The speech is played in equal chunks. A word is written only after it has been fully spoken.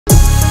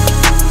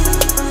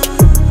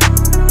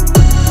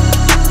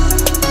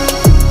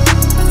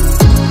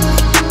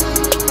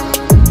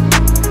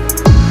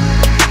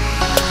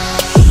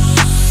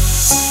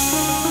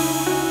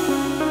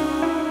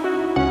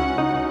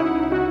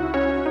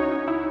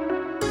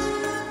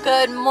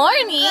Good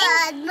morning.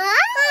 Good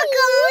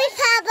morning,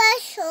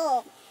 Papa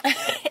Show.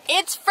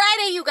 It's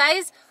Friday, you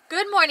guys.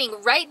 Good morning.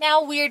 Right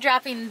now, we are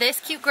dropping this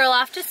cute girl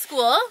off to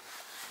school.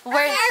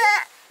 Where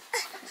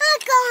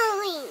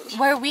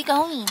are we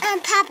going?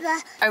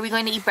 Papa. Are we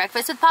going to eat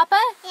breakfast with Papa?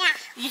 Yeah.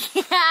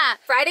 Yeah.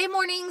 Friday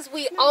mornings,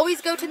 we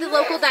always go to the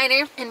local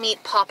diner and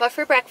meet Papa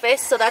for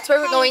breakfast. So that's where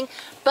we're going.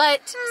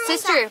 But,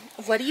 sister,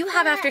 what do you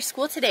have after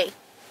school today?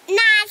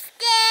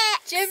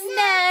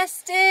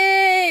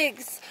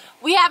 Gymnastics.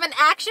 We have an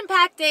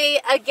action-packed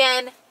day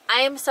again.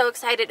 I am so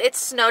excited. It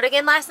snowed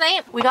again last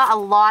night. We got a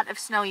lot of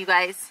snow, you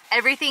guys.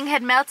 Everything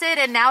had melted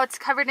and now it's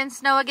covered in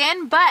snow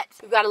again, but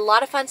we've got a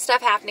lot of fun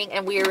stuff happening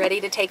and we are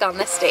ready to take on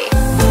this day.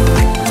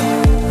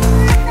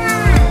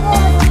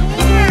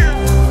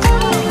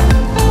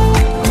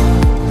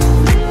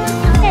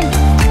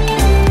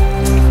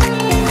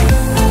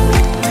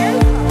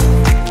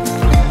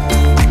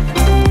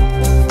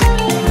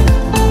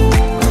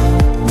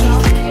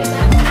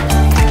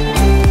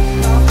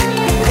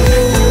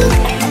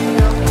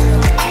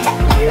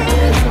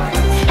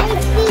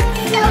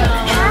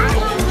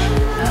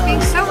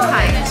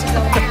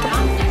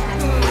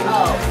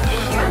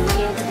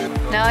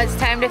 Now it's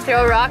time to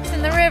throw rocks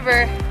in the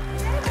river.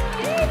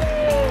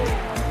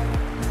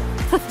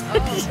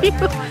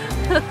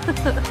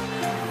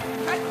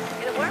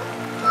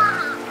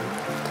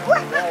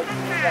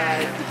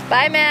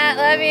 Bye, Matt.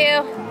 Love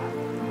you.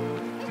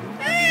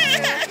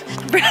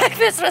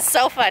 Breakfast was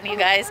so fun, you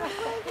guys.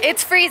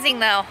 It's freezing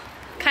though.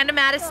 Kind of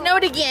mad it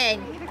snowed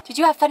again. Did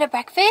you have fun at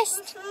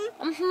breakfast?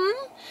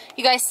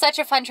 You guys, such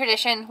a fun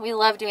tradition. We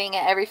love doing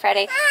it every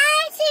Friday.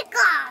 Take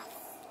off.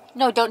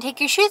 No, don't take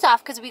your shoes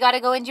off because we got to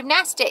go in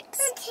gymnastics.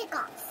 Take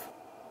off.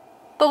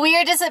 But we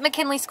are just at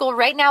McKinley School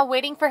right now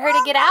waiting for her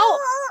to get out.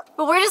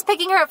 But we're just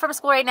picking her up from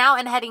school right now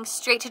and heading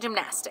straight to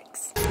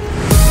gymnastics.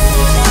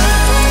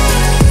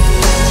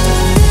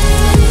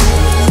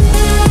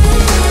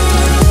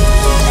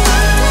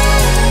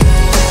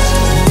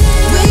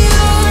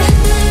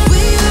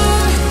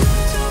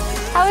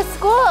 How was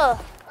school?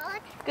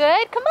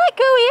 Good? Come on,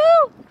 Gooey.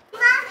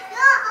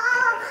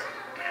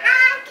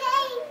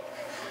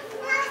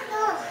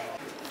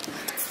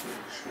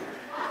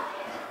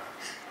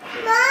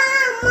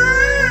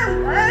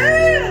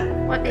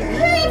 What, baby? Okay.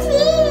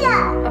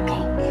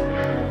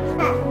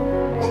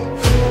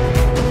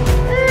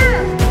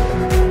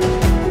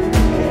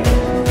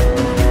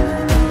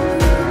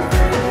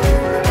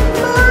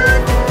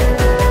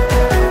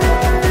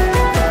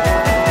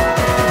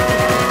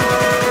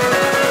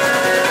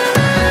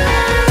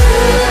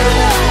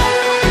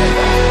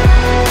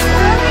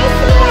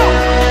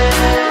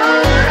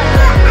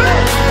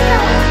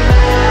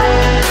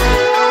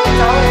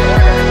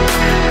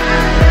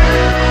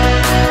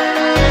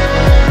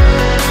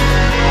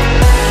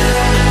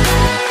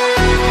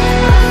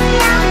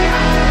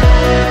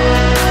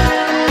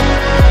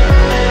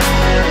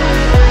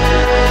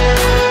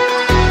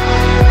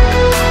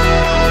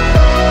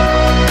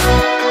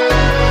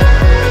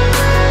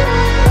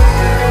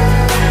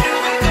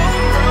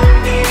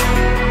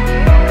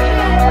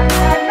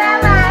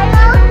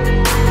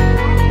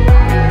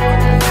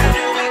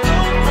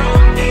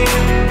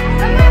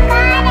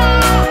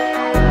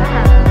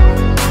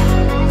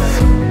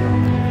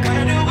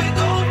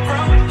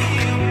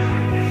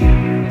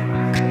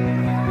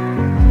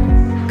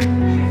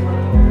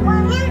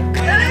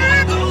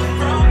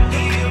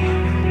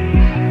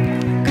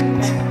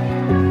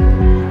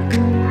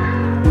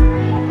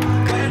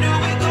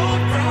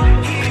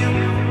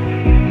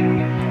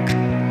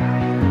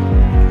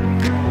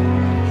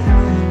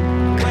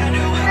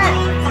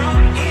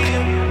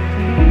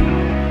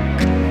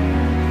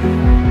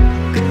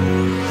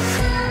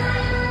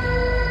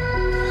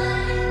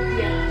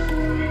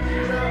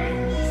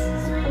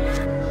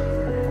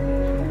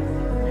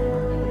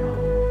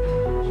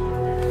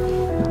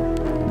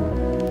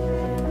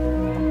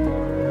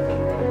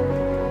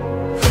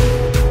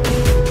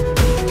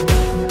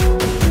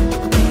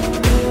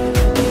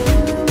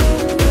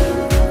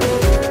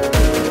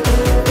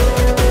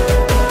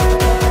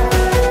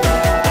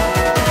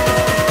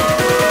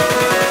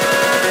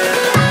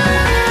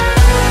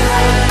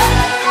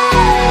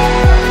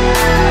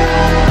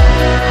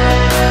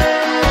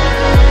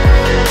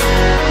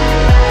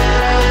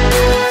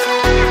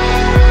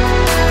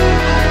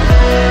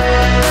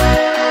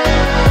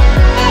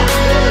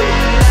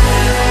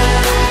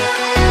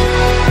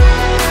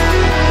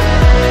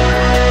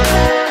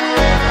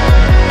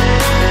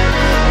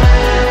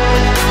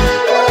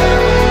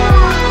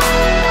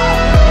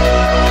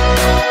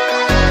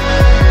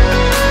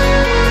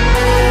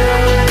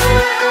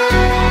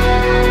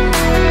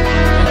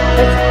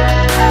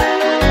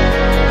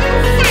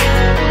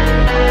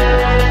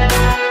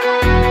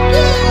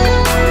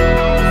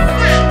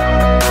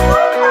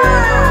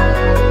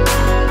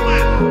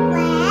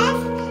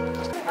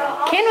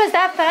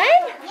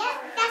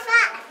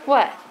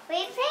 What? We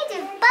played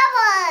with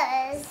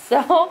bubbles.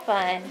 So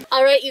fun.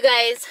 All right, you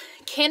guys.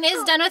 Ken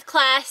is done with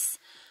class.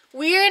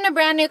 We're in a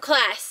brand new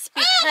class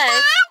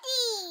because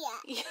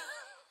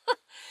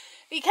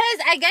Because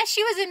I guess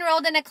she was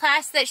enrolled in a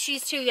class that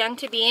she's too young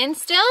to be in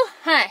still,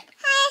 huh?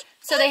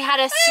 So they had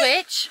us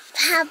switch.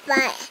 Bubbles.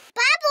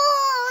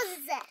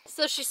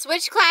 So she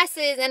switched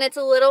classes and it's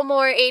a little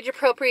more age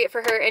appropriate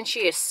for her and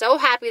she is so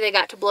happy they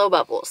got to blow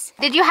bubbles.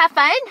 Did you have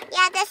fun?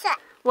 Yeah, that's it.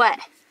 What?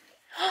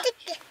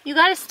 Sticker. You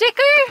got a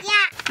sticker?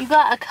 Yeah. You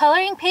got a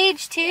coloring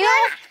page too?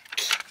 Yeah.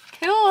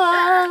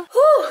 Cool.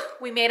 Whew.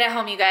 We made it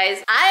home, you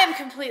guys. I am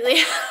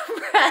completely out of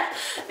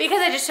breath because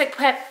I just took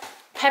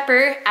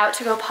Pepper out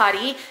to go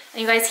potty.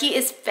 And you guys, he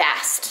is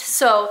fast.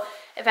 So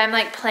if I'm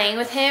like playing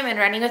with him and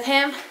running with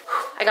him,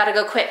 I gotta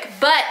go quick.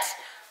 But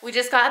we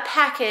just got a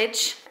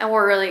package and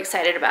we're really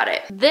excited about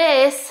it.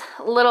 This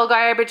little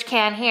garbage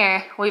can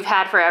here, we've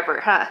had forever,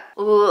 huh?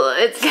 Ooh,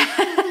 it's,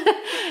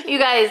 you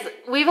guys,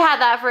 we've had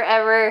that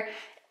forever.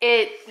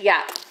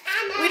 Yeah.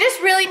 We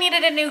just really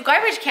needed a new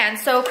garbage can,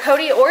 so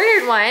Cody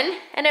ordered one,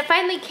 and it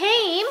finally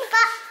came.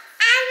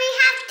 And we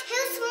have 2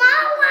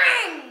 small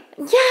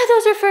ones. Yeah,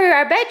 those are for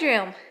our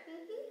bedroom.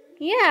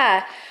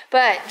 Yeah,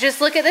 but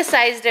just look at the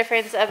size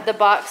difference of the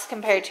box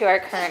compared to our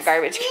current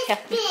garbage can.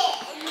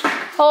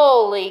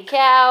 Holy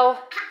cow.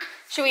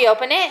 Should we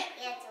open it?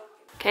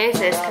 Okay,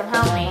 sis, come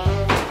help me.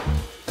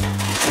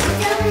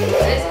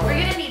 Sis, we're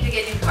gonna need to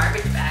get new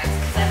garbage bags,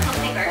 because I don't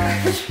think our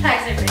garbage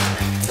bags are big enough.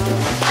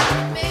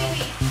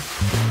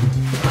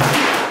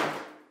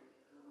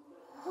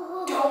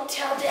 Don't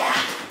tell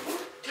Dad.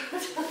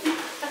 Don't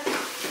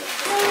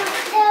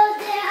tell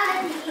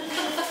Dad.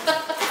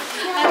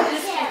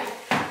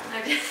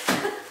 I'm just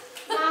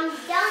Mom,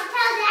 don't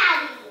tell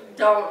Daddy.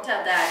 Don't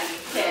tell Daddy.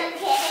 Okay.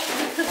 Okay.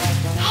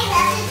 I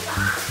love this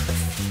box.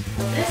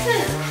 This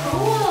is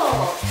cool.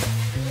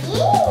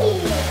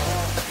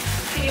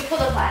 Can you pull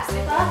the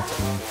plastic off?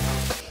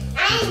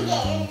 I'm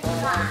getting the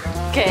box.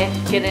 Okay,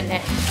 get in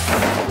it.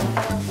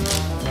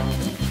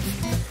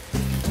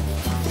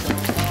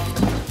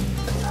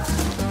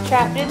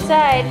 Trapped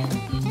inside.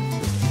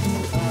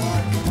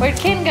 Where'd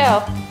Ken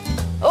go?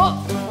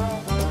 Oh!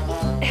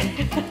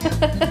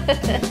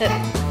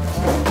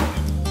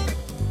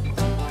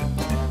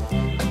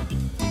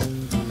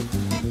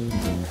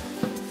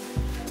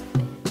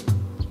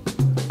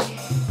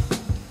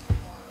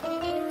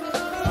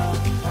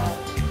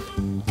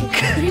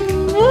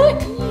 Good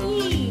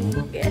morning!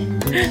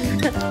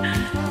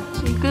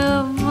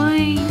 Good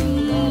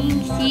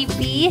morning,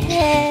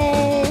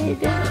 sleepyhead.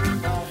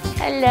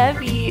 I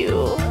love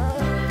you.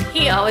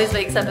 He always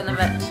wakes up in the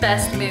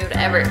best mood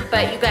ever.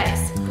 But you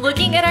guys,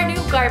 looking at our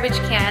new garbage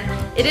can,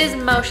 it is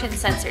motion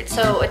censored.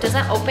 So it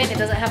doesn't open, it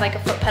doesn't have like a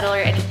foot pedal or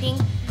anything.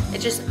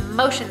 It's just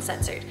motion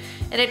censored.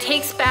 And it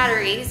takes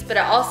batteries, but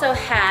it also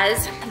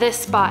has this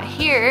spot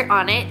here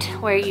on it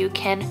where you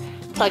can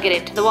plug it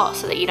into the wall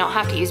so that you don't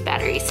have to use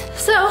batteries.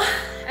 So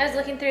I was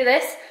looking through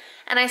this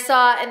and I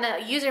saw in the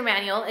user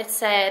manual, it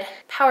said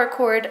power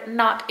cord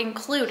not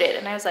included.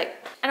 And I was like,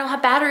 I don't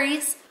have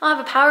batteries, I don't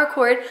have a power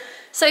cord.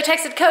 So I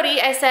texted Cody,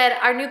 I said,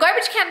 our new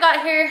garbage can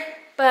got here,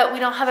 but we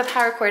don't have a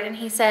power cord. And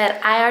he said,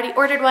 I already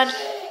ordered one.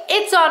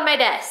 It's on my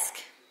desk.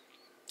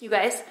 You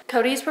guys,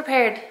 Cody's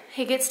prepared.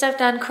 He gets stuff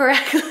done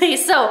correctly.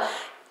 So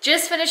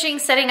just finishing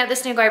setting up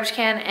this new garbage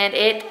can and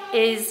it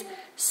is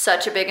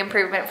such a big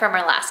improvement from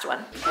our last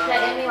one. Is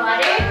that any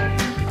water?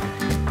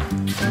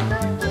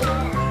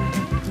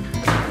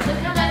 Look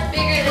how much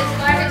bigger this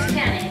garbage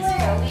can is,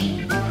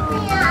 Cody.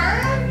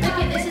 Yeah. Look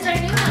at, this is our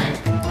new one.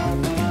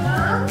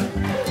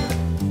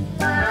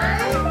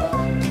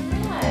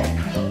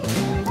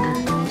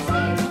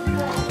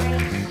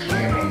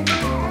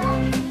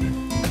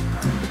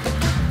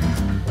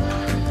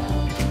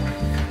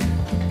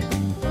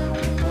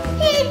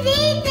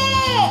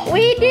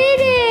 We did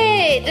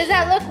it! Does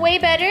that look way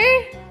better?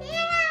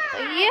 Yeah.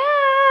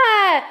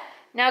 Yeah!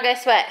 Now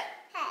guess what?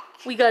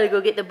 We gotta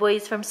go get the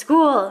boys from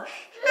school.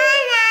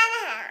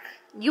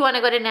 You wanna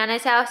go to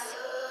Nana's house?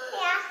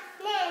 Yeah.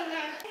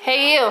 Nana.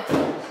 Hey you,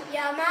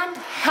 Yeah, Mom.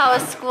 how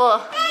was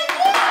school?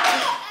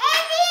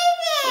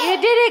 You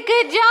did it,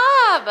 good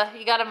job!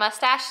 You got a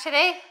mustache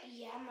today?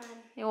 Yeah, Mom.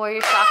 You wore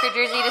your soccer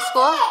jersey to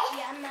school?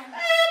 Yeah, Mom.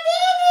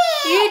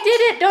 You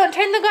did it! Don't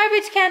turn the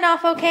garbage can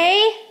off,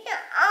 okay?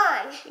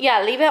 On.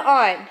 Yeah, leave it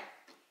on.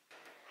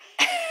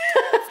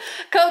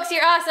 Cokes,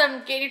 you're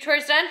awesome. Get your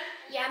chores done?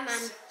 Yeah,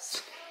 Mom.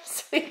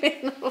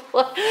 Sweeping the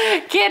floor.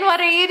 Ken, what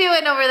are you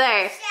doing over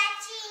there?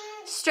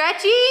 Stretching.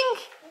 Stretching?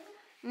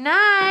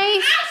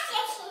 Nice. I'm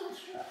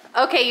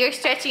stretching. Okay, you're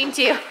stretching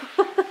too.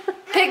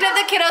 Picked up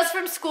the kiddos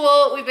from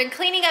school. We've been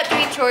cleaning up,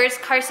 doing chores.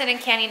 Carson and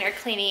Canyon are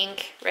cleaning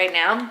right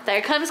now.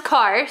 There comes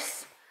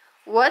Cars.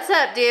 What's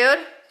up,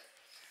 dude?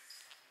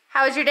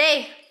 How was your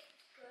day?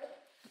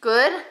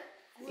 Good?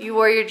 You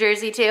wore your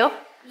jersey too?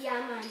 Yeah,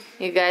 Mom.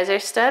 You guys are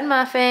stud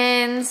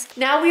muffins.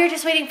 Now we are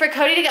just waiting for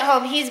Cody to get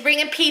home. He's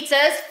bringing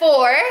pizzas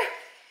for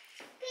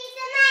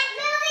Pizza night,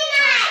 movie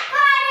night,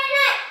 party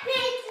night,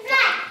 pizza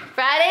night.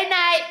 Friday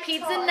night,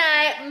 pizza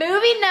night,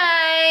 movie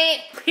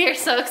night. We are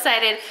so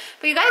excited.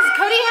 But you guys,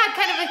 Cody had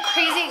kind of a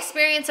crazy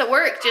experience at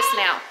work just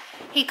now.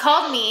 He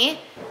called me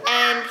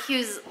and he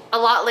was a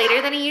lot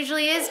later than he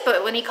usually is,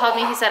 but when he called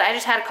me, he said, I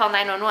just had to call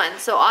 911.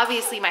 So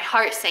obviously my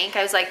heart sank.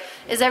 I was like,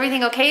 is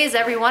everything okay? Is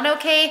everyone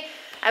okay?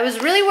 I was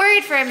really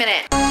worried for a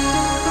minute.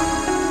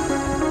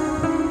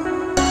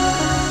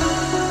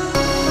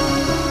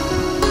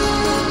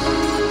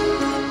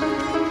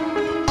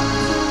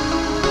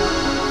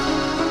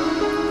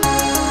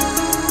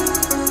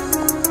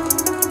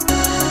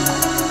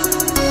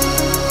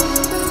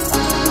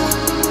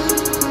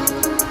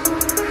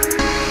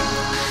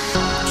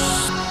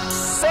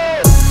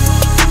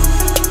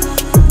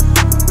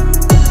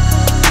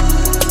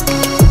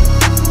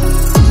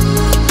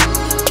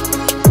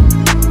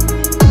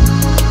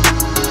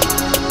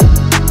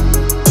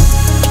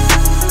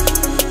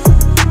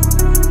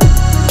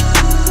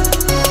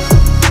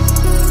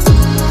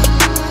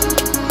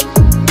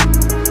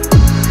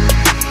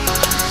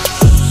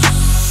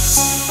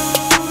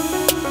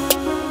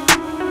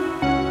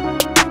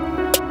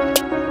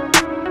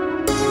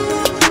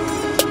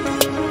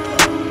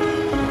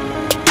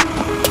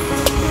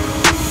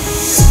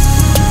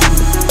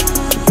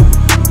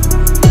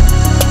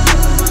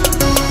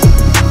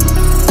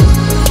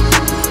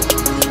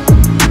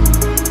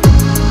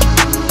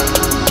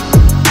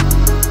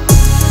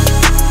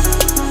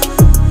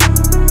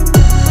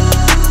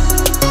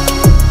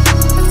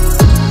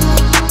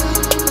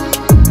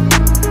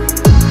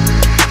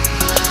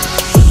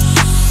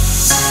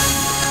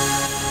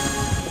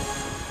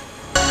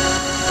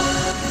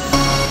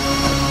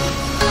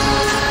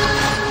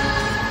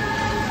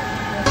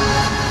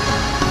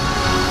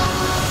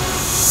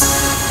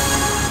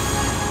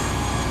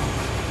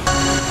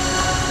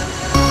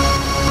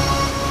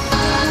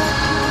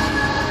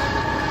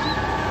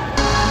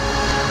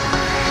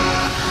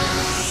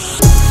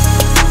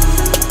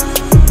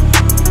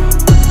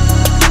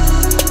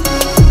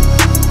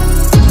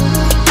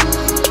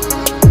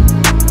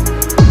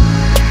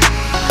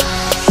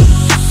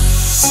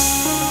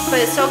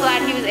 So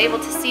glad he was able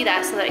to see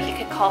that so that he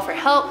could call for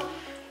help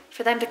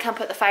for them to come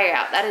put the fire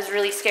out. That is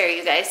really scary,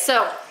 you guys.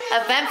 So,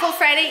 eventful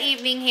Friday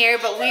evening here,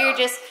 but we are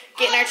just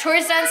getting our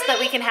chores done so that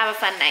we can have a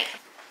fun night.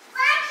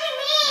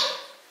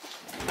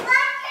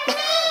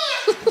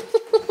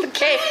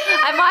 Okay,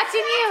 I'm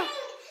watching you.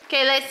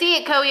 Okay, let's see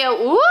it, Koyo.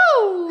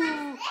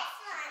 Woo!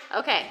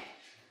 Okay.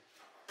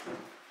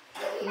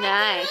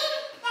 Nice.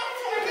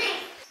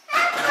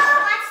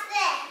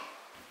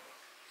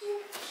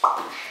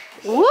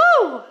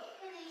 Woo!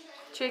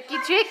 Tricky,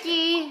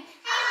 tricky.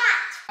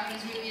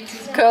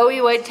 Chloe,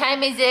 what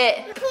time is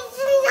it?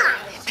 Pizza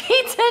night.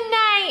 Pizza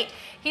night.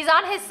 He's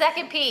on his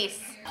second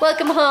piece.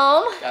 Welcome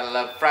home. Gotta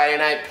love Friday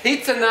night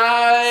pizza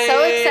night.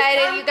 So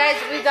excited, you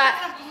guys. We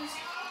got,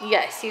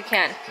 yes, you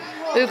can.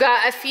 We've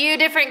got a few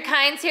different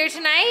kinds here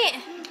tonight.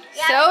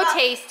 So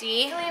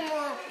tasty.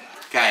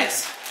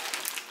 Guys,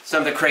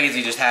 something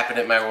crazy just happened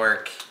at my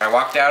work. I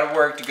walked out of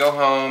work to go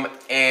home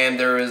and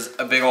there was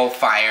a big old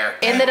fire.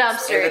 In the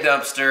dumpster. In the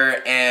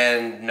dumpster,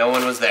 and no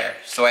one was there.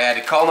 So I had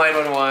to call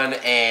 911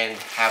 and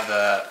have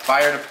the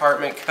fire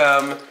department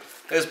come.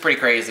 It was pretty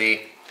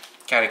crazy.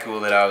 Kind of cool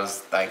that I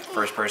was like the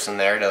first person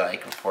there to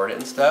like report it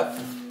and stuff.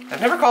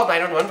 I've never called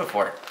 911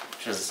 before,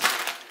 which is,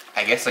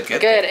 I guess, a good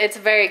thing. Good, it's a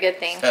very good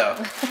thing. So,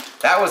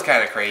 that was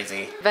kind of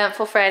crazy.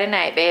 Eventful Friday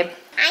night, babe.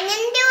 I'm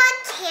gonna do a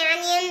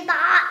canyon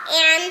ball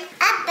and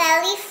a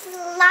belly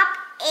flop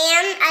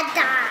and a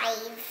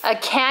dive. A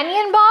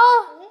canyon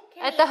ball?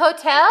 At the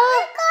hotel?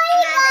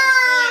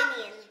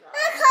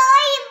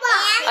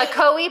 A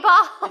koi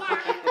ball. A koi ball?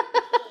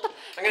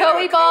 I'm gonna Koi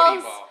do a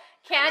balls, ball.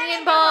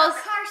 canyon balls.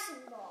 Carson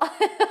ball.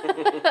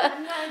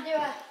 I'm gonna do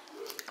a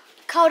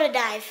Coda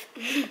dive.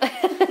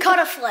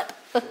 Coda flip.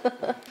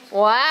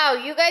 Wow,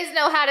 you guys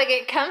know how to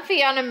get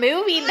comfy on a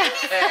movie night.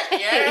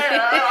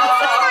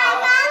 Yeah.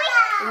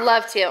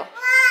 Love to.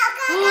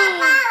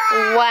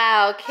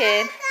 Wow,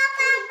 kid.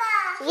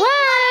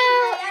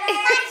 Wow.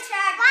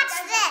 Watch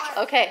this.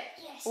 Okay.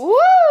 Woo,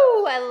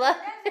 I love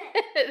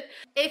it.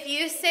 If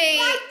you say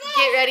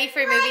get ready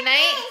for movie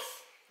night,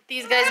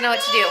 these guys know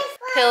what to do.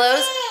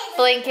 Pillows,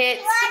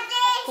 blankets,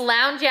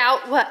 lounge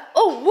out. What?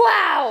 Oh,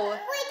 wow.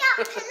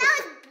 We got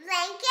pillows,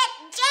 blanket,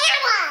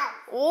 jammer.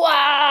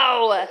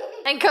 Wow.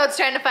 And Code's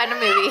trying to find a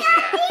movie.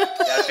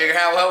 Gotta figure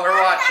out what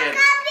we're watching.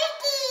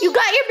 You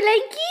got your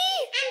blankie?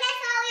 And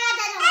that's all we are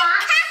to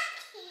watch.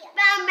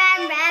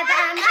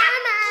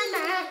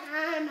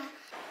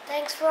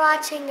 Thanks for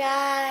watching,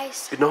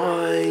 guys. Good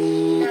night.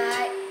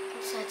 Night.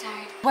 I'm so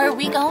tired. Where are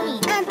we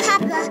going? I'm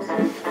Papa.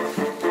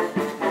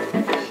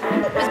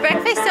 Was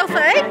breakfast so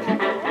fun?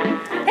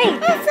 Hey.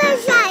 It's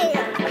a child.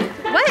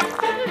 What? It's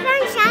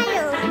a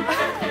child.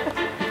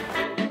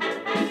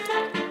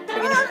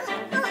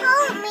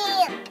 Hold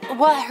me.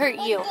 What hurt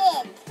you?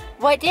 Did.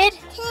 What did?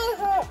 Can you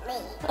hold me?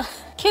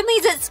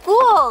 Kinley's at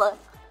school.